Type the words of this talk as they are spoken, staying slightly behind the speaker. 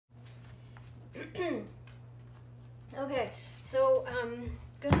Okay, so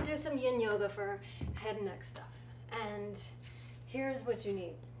gonna do some Yin Yoga for head and neck stuff. And here's what you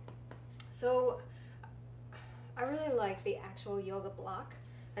need. So I really like the actual yoga block.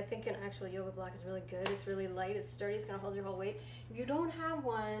 I think an actual yoga block is really good. It's really light, it's sturdy, it's gonna hold your whole weight. If you don't have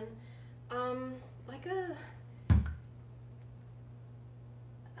one,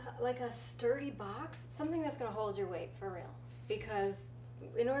 like a sturdy box, something that's gonna hold your weight for real. Because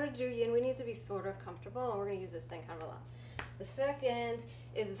in order to do Yin, we need to be sort of comfortable, and we're gonna use this thing kind of a lot. The second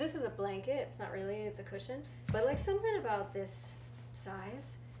is, this is a blanket. It's not really, it's a cushion, but like something about this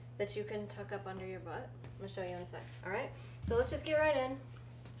size that you can tuck up under your butt. I'm gonna show you in a sec. All right, so let's just get right in.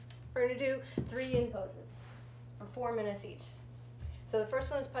 We're gonna do 3 Yin poses for 4 minutes each. So the first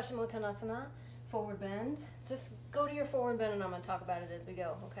one is Paschimottanasana, forward bend. Just go to your forward bend, and I'm gonna talk about it as we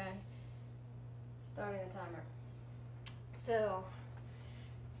go, okay? Starting the timer. So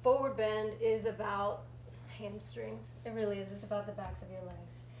forward bend is about hamstrings. It really is. It's about the backs of your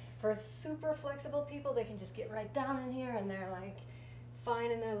legs. For super flexible people, they can just get right down in here and they're like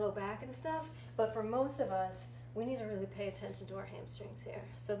fine in their low back and stuff. But for most of us, we need to really pay attention to our hamstrings here.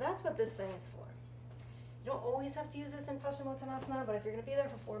 So that's what this thing is for. You don't always have to use this in Paschimottanasana, but if you're gonna be there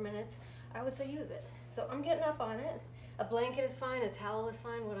for 4 minutes, I would say use it. So I'm getting up on it. A blanket is fine, a towel is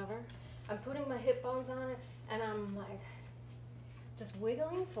fine, whatever. I'm putting my hip bones on it, and I'm like just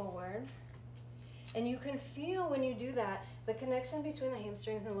wiggling forward. And you can feel when you do that, the connection between the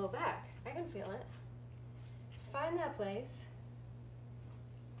hamstrings and low back. I can feel it. Just find that place.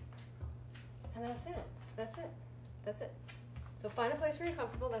 And that's it. That's it. That's it. So find a place where you're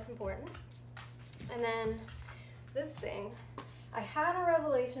comfortable, that's important. And then this thing, I had a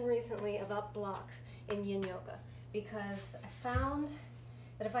revelation recently about blocks in Yin Yoga, because I found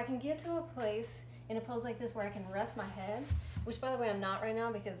that if I can get to a place in a pose like this where I can rest my head, which by the way I'm not right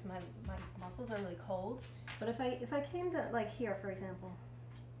now because my muscles are really cold, but if I came to like here, for example,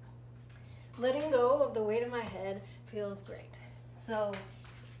 letting go of the weight of my head feels great. So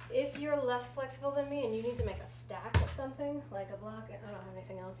if you're less flexible than me and you need to make a stack of something, like a block, I don't have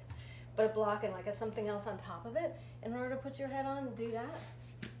anything else, but a block and like something else on top of it, in order to put your head on, do that.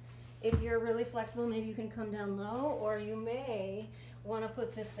 If you're really flexible, maybe you can come down low, or you may want to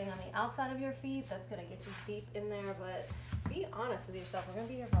put this thing on the outside of your feet. That's going to get you deep in there, but be honest with yourself. We're going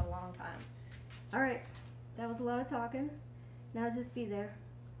to be here for a long time. All right, that was a lot of talking. Now just be there.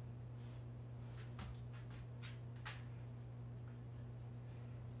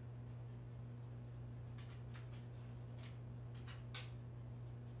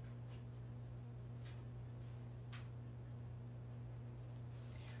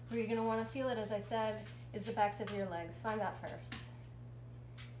 Where you're going to want to feel it, as I said, is the backs of your legs. Find that first.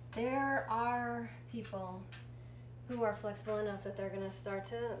 There are people who are flexible enough that they're going to start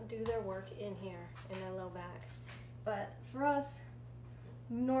to do their work in here, in their low back. But for us,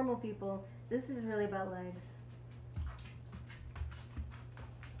 normal people, this is really about legs.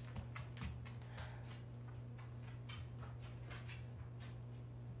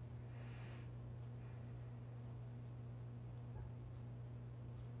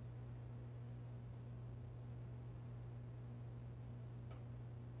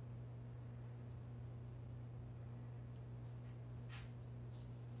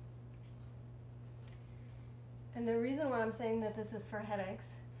 And the reason why I'm saying that this is for headaches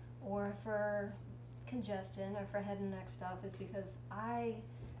or for congestion or for head and neck stuff is because I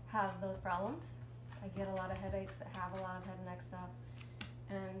have those problems. I get a lot of headaches, I have a lot of head and neck stuff,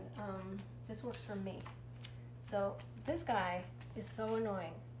 and this works for me. So this guy is so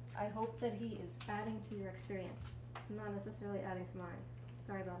annoying. I hope that he is adding to your experience. It's not necessarily adding to mine.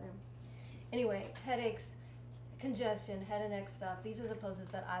 Sorry about him. Anyway, headaches, congestion, head and neck stuff, these are the poses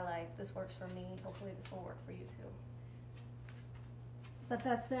that I like. This works for me. Hopefully this will work for you too. But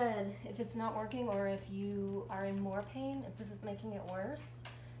that said, if it's not working, or if you are in more pain, if this is making it worse,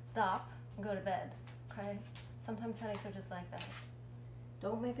 stop and go to bed, okay? Sometimes headaches are just like that.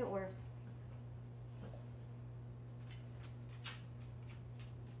 Don't make it worse.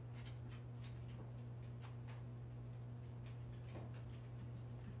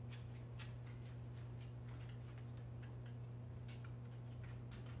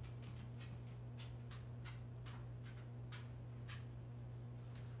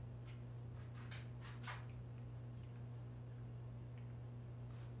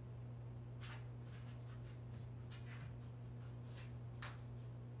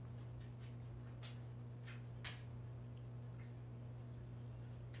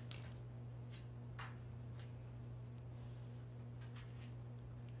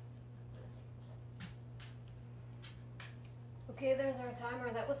 Okay, there's our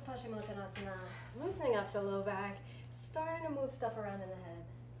timer. That was Paschimottanasana. Loosening up the low back, starting to move stuff around in the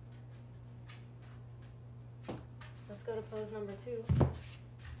head. Let's go to pose number 2.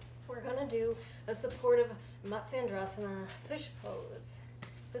 We're gonna do a supportive Matsyendrasana fish pose.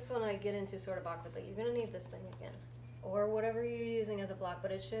 This one I get into sort of awkwardly. You're gonna need this thing again, or whatever you're using as a block,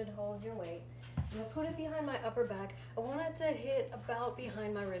 but it should hold your weight. I'm gonna put it behind my upper back. I want it to hit about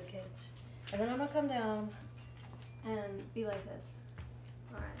behind my rib cage. And then I'm gonna come down and be like this.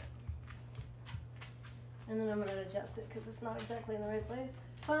 All right. And then I'm gonna adjust it because it's not exactly in the right place.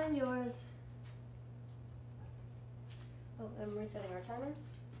 Find yours. Oh, I'm resetting our timer.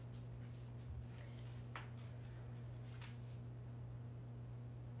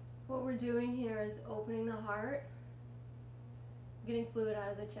 What we're doing here is opening the heart, getting fluid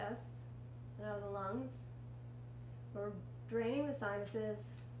out of the chest and out of the lungs. We're draining the sinuses,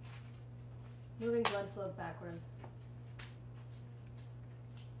 moving blood flow backwards.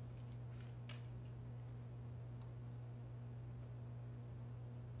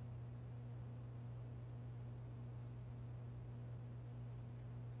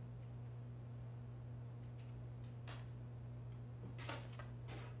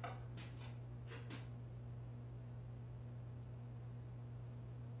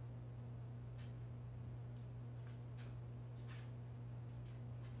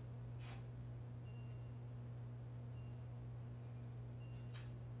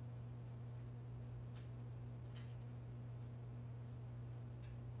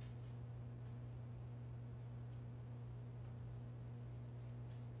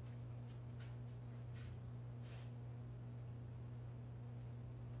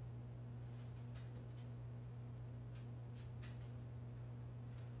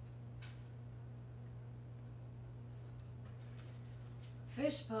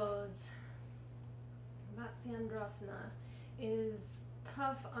 Fish pose, Matsyendrasana, is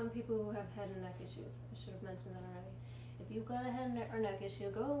tough on people who have head and neck issues. I should have mentioned that already. If you've got a head or neck issue,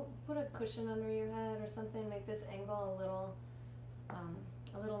 go put a cushion under your head or something. Make this angle a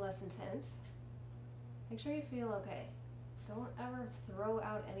little less intense. Make sure you feel okay. Don't ever throw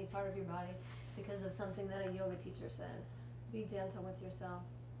out any part of your body because of something that a yoga teacher said. Be gentle with yourself.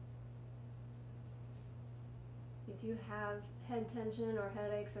 If you have head tension or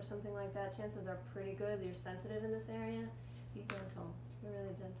headaches or something like that, chances are pretty good that you're sensitive in this area. Be gentle. Be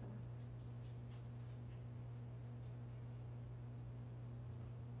really gentle.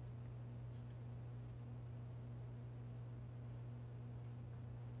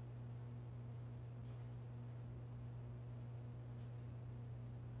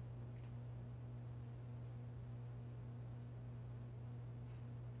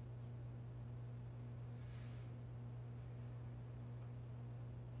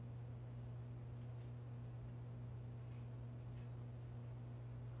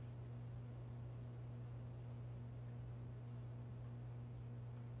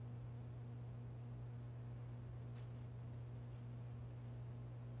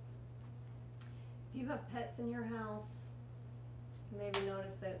 If you have pets in your house, you maybe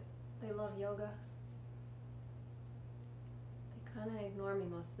notice that they love yoga. They kind of ignore me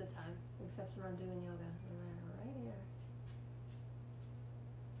most of the time, except when I'm doing yoga. And they're right here.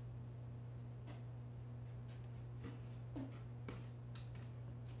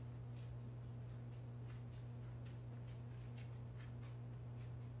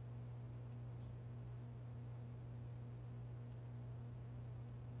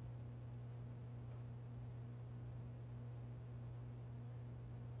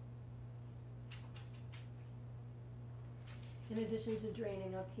 In addition to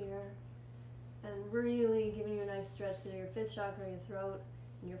draining up here and really giving you a nice stretch through your 5th chakra, your throat,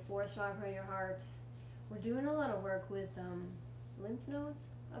 and your 4th chakra, your heart, we're doing a lot of work with lymph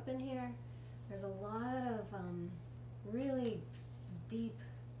nodes up in here. There's a lot of really deep,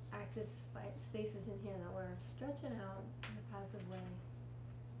 active spaces in here that we're stretching out in a passive way.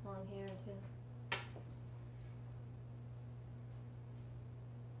 Along here too.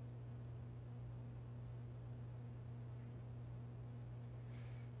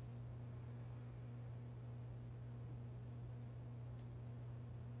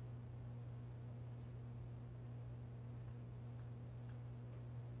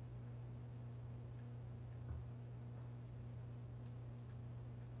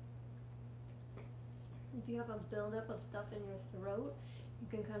 If you have a buildup of stuff in your throat, you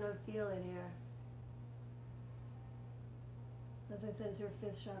can kind of feel it here. As I said, it's your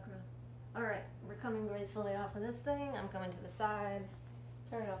 5th chakra. All right, we're coming gracefully off of this thing. I'm coming to the side.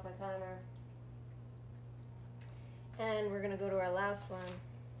 Turn off my timer. And we're gonna go to our last one,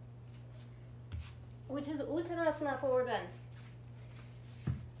 which is Uttanasana, forward bend.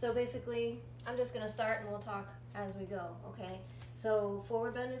 So basically, I'm just gonna start and we'll talk as we go, okay? So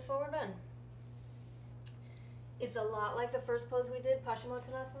forward bend is forward bend. It's a lot like the first pose we did,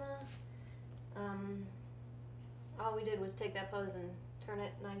 Paschimottanasana. All we did was take that pose and turn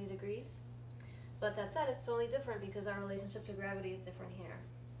it 90 degrees. But that said, it's totally different because our relationship to gravity is different here.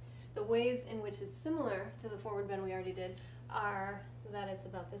 The ways in which it's similar to the forward bend we already did are that it's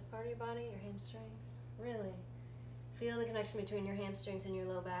about this part of your body, your hamstrings. Really. Feel the connection between your hamstrings and your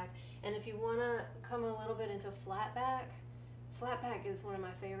low back. And if you want to come a little bit into flat back is one of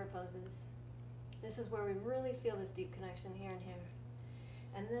my favorite poses. This is where we really feel this deep connection here and here.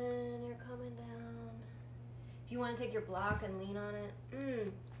 And then you're coming down. If you want to take your block and lean on it,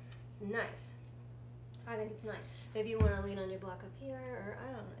 it's nice. I think it's nice. Maybe you want to lean on your block up here, or I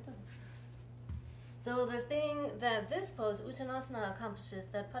don't know, it doesn't matter. So the thing that this pose, Uttanasana, accomplishes,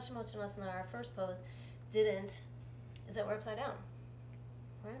 that Paschimottanasana, our first pose, didn't, is that we're upside down,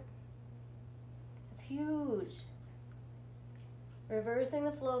 right? It's huge. Reversing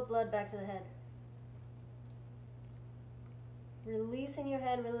the flow of blood back to the head. Releasing your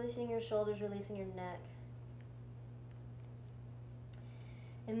head, releasing your shoulders, releasing your neck.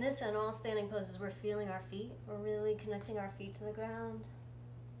 In this and all standing poses, we're feeling our feet. We're really connecting our feet to the ground.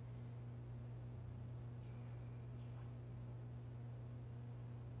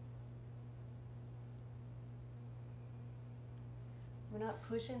 We're not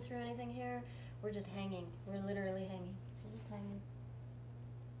pushing through anything here. We're just hanging. We're literally hanging. We're just hanging.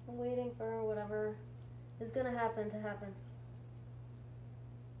 We're waiting for whatever is going to happen.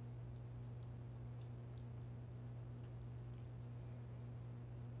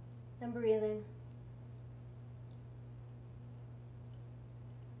 And breathing.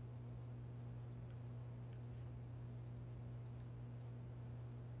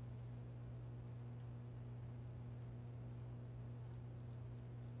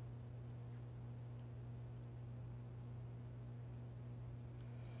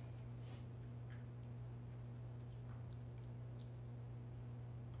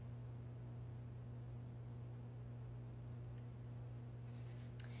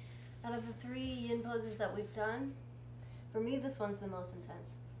 Out of the 3 yin poses that we've done, for me this one's the most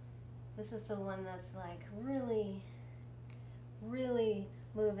intense. This is the one that's like really, really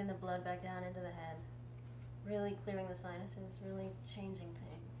moving the blood back down into the head. Really clearing the sinuses, really changing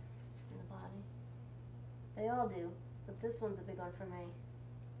things in the body. They all do, but this one's a big one for me.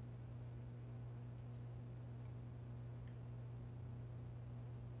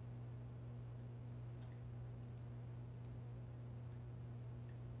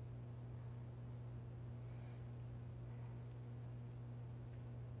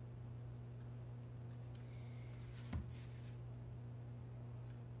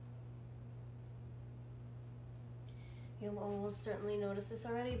 You will certainly notice this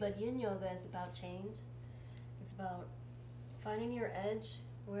already, but Yin Yoga is about change. It's about finding your edge,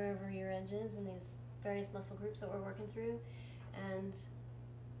 wherever your edge is in these various muscle groups that we're working through, and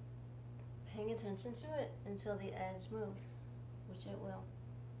paying attention to it until the edge moves, which it will.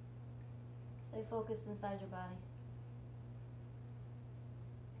 Stay focused inside your body.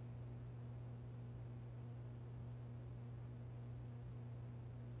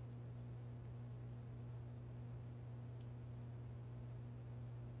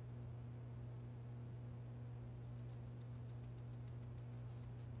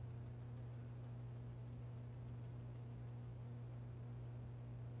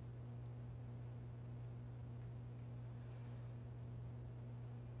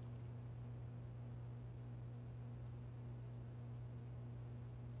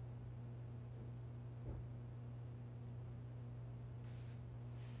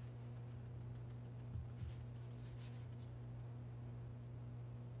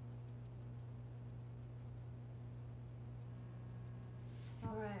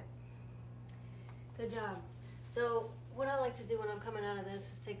 Alright, good job. So what I like to do when I'm coming out of this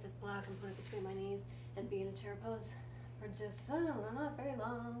is take this block and put it between my knees and be in a chair pose for just, I don't know, not very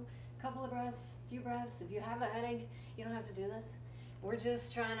long, couple of breaths, few breaths. If you have a headache, you don't have to do this. We're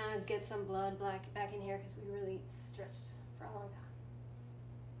just trying to get some blood back in here because we really stretched for a long time.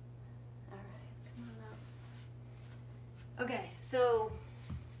 Alright, come on out. Okay, so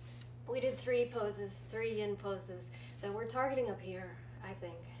we did 3 poses, 3 yin poses that we're targeting up here. I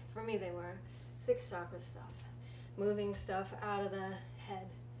think. For me they were 6 chakra stuff. Moving stuff out of the head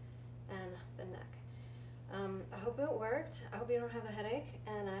and the neck. I hope it worked. I hope you don't have a headache,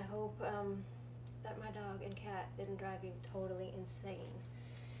 and I hope that my dog and cat didn't drive you totally insane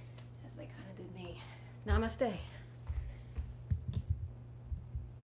as they kind of did me. Namaste.